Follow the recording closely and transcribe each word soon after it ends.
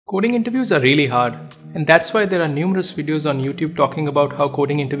Coding interviews are really hard, and that's why there are numerous videos on YouTube talking about how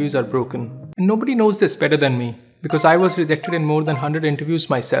coding interviews are broken. And nobody knows this better than me, because I was rejected in more than 100 interviews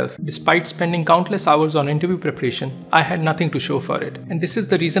myself. Despite spending countless hours on interview preparation, I had nothing to show for it. And this is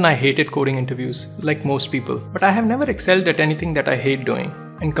the reason I hated coding interviews, like most people. But I have never excelled at anything that I hate doing.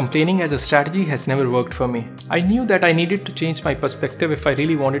 And complaining as a strategy has never worked for me. I knew that I needed to change my perspective if I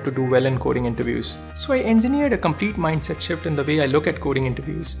really wanted to do well in coding interviews. So I engineered a complete mindset shift in the way I look at coding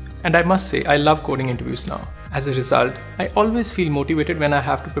interviews. And I must say, I love coding interviews now. As a result, I always feel motivated when I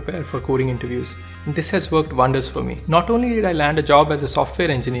have to prepare for coding interviews. And this has worked wonders for me. Not only did I land a job as a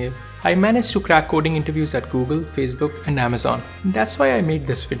software engineer, I managed to crack coding interviews at Google, Facebook, and Amazon. And that's why I made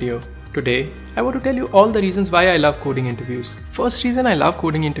this video. Today, I want to tell you all the reasons why I love coding interviews. First reason I love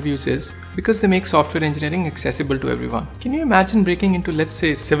coding interviews is because they make software engineering accessible to everyone. Can you imagine breaking into, let's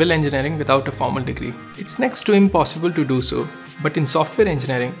say, civil engineering without a formal degree? It's next to impossible to do so. But in software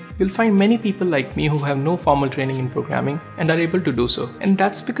engineering, you'll find many people like me who have no formal training in programming and are able to do so. And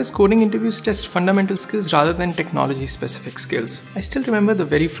that's because coding interviews test fundamental skills rather than technology-specific skills. I still remember the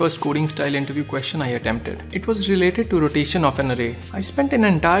very first coding style interview question I attempted. It was related to rotation of an array. I spent an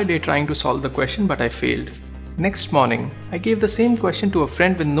entire day trying to solve the question, but I failed. Next morning, I gave the same question to a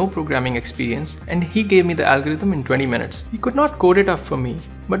friend with no programming experience, and he gave me the algorithm in 20 minutes. He could not code it up for me,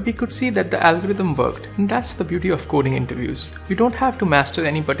 but we could see that the algorithm worked. And that's the beauty of coding interviews. You don't have to master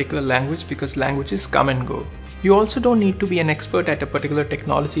any particular language because languages come and go. You also don't need to be an expert at a particular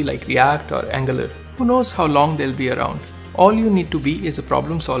technology like React or Angular. Who knows how long they'll be around? All you need to be is a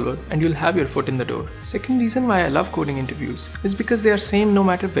problem solver and you'll have your foot in the door. Second reason why I love coding interviews is because they are same no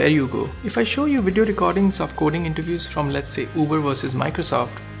matter where you go. If I show you video recordings of coding interviews from, let's say, Uber versus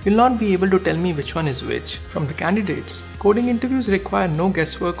Microsoft, you'll not be able to tell me which one is which. From the candidates, coding interviews require no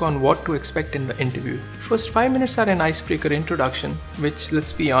guesswork on what to expect in the interview. First 5 minutes are an icebreaker introduction, which,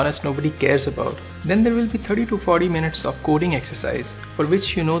 let's be honest, nobody cares about. Then there will be 30 to 40 minutes of coding exercise, for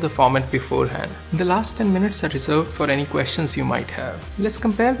which you know the format beforehand. The last 10 minutes are reserved for any questions you might have. Let's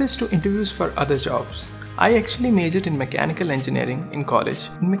compare this to interviews for other jobs. I actually majored in mechanical engineering in college.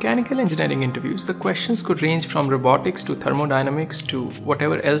 In mechanical engineering interviews, the questions could range from robotics to thermodynamics to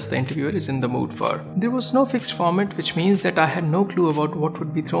whatever else the interviewer is in the mood for. There was no fixed format, which means that I had no clue about what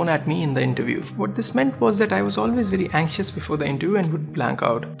would be thrown at me in the interview. What this meant was that I was always very anxious before the interview and would blank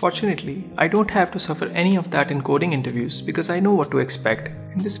out. Fortunately, I don't have to suffer any of that in coding interviews because I know what to expect.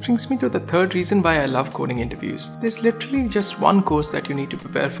 And this brings me to the third reason why I love coding interviews. There's literally just one course that you need to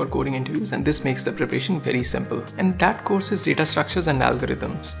prepare for coding interviews, and this makes the preparation very simple. And that course is data structures and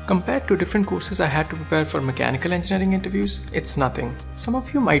algorithms. Compared to different courses I had to prepare for mechanical engineering interviews, it's nothing. Some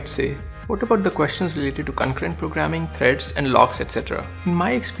of you might say, what about the questions related to concurrent programming, threads, and logs, etc.? In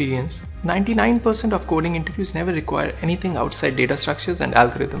my experience, 99% of coding interviews never require anything outside data structures and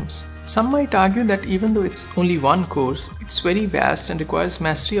algorithms. Some might argue that even though it's only one course, it's very vast and requires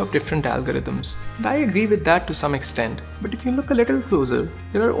mastery of different algorithms. And I agree with that to some extent. But if you look a little closer,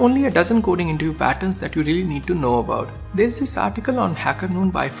 there are only a dozen coding interview patterns that you really need to know about. There's this article on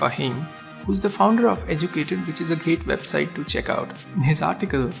HackerNoon by Fahim, who's the founder of Educated, which is a great website to check out. In his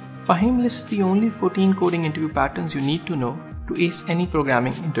article, Fahim lists the only 14 coding interview patterns you need to know to ace any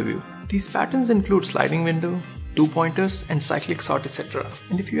programming interview. These patterns include sliding window, two pointers, and cyclic sort, etc.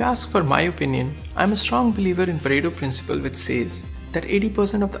 And if you ask for my opinion, I'm a strong believer in Pareto principle, which says that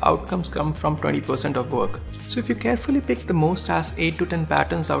 80% of the outcomes come from 20% of work. So if you carefully pick the most as 8 to 10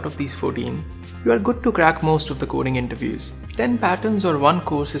 patterns out of these 14, you are good to crack most of the coding interviews. 10 patterns or one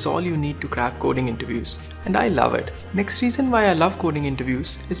course is all you need to crack coding interviews, and I love it. Next reason why I love coding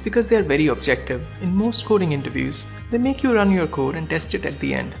interviews is because they are very objective. In most coding interviews, they make you run your code and test it at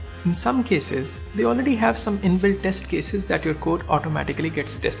the end. In some cases, they already have some inbuilt test cases that your code automatically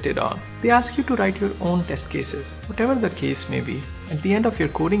gets tested on. They ask you to write your own test cases. Whatever the case may be, at the end of your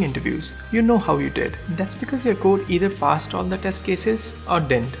coding interviews, you know how you did. That's because your code either passed all the test cases or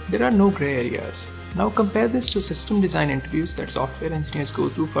didn't. There are no gray areas. Now compare this to system design interviews that software engineers go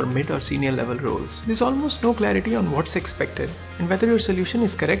through for mid or senior level roles. There's almost no clarity on what's expected, and whether your solution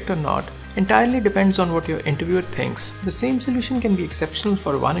is correct or not entirely depends on what your interviewer thinks. The same solution can be exceptional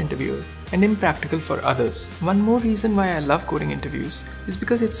for one interviewer and impractical for others. One more reason why I love coding interviews is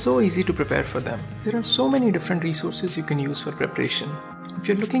because it's so easy to prepare for them. There are so many different resources you can use for preparation. If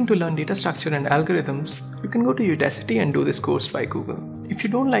you're looking to learn data structure and algorithms, you can go to Udacity and do this course by Google. If you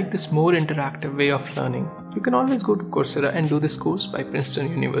don't like this more interactive way of learning, you can always go to Coursera and do this course by Princeton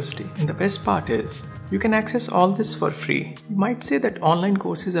University. And the best part is, you can access all this for free. You might say that online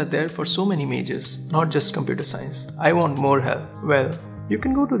courses are there for so many majors, not just computer science. I want more help. Well, You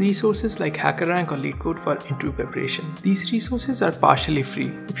can go to resources like HackerRank or LeetCode for interview preparation. These resources are partially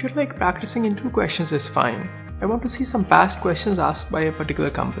free. If you're like practicing interview questions is fine, I want to see some past questions asked by a particular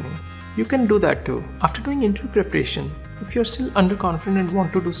company, you can do that too. After doing interview preparation, if you're still underconfident and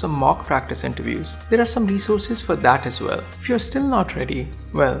want to do some mock practice interviews, there are some resources for that as well. If you're still not ready,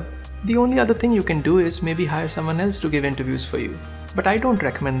 well, the only other thing you can do is maybe hire someone else to give interviews for you. But I don't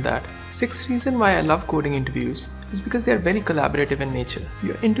recommend that. Sixth reason why I love coding interviews is because they are very collaborative in nature.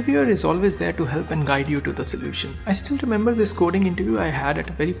 Your interviewer is always there to help and guide you to the solution. I still remember this coding interview I had at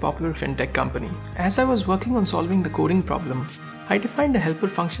a very popular fintech company. As I was working on solving the coding problem, I defined a helper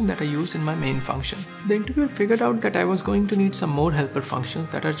function that I use in my main function. The interviewer figured out that I was going to need some more helper functions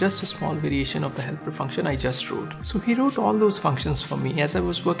that are just a small variation of the helper function I just wrote. So he wrote all those functions for me as I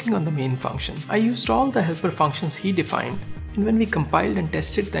was working on the main function. I used all the helper functions he defined, and when we compiled and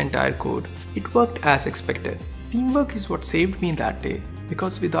tested the entire code, it worked as expected. Teamwork is what saved me that day,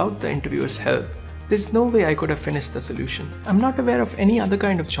 because without the interviewer's help, there's no way I could have finished the solution. I'm not aware of any other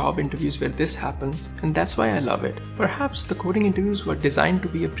kind of job interviews where this happens, and that's why I love it. Perhaps the coding interviews were designed to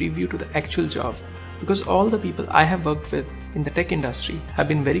be a preview to the actual job, because all the people I have worked with in the tech industry have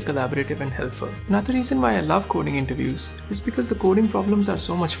been very collaborative and helpful. Another reason why I love coding interviews is because the coding problems are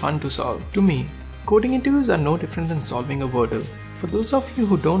so much fun to solve. To me, coding interviews are no different than solving a Wordle. For those of you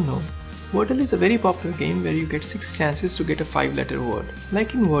who don't know, Wordle is a very popular game where you get 6 chances to get a 5-letter word.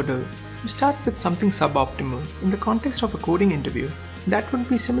 Like in Wordle, you start with something suboptimal. In the context of a coding interview, that would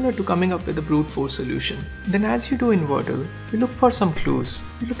be similar to coming up with a brute force solution. Then as you do in Wordle, you look for some clues.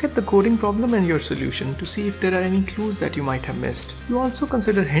 You look at the coding problem and your solution to see if there are any clues that you might have missed. You also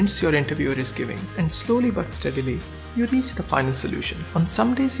consider hints your interviewer is giving, and slowly but steadily, you reach the final solution. On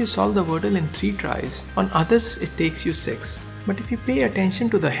some days you solve the Wordle in 3 tries, on others it takes you 6. But if you pay attention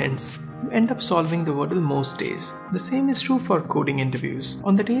to the hints, you end up solving the Wordle most days. The same is true for coding interviews.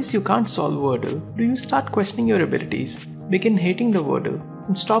 On the days you can't solve Wordle, do you start questioning your abilities, begin hating the Wordle,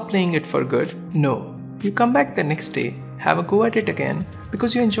 and stop playing it for good? No. You come back the next day, have a go at it again,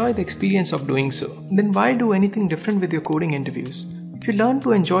 because you enjoy the experience of doing so. Then why do anything different with your coding interviews? If you learn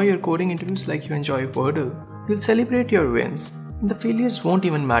to enjoy your coding interviews like you enjoy Wordle, you'll celebrate your wins, and the failures won't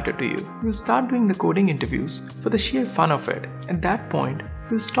even matter to you. You'll start doing the coding interviews for the sheer fun of it. At that point,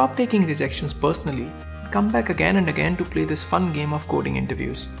 you'll stop taking rejections personally and come back again and again to play this fun game of coding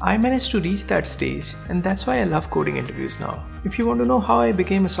interviews. I managed to reach that stage, and that's why I love coding interviews now. If you want to know how I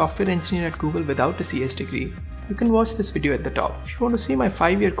became a software engineer at Google without a CS degree, you can watch this video at the top. If you want to see my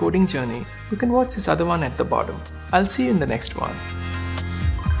 5-year coding journey, you can watch this other one at the bottom. I'll see you in the next one.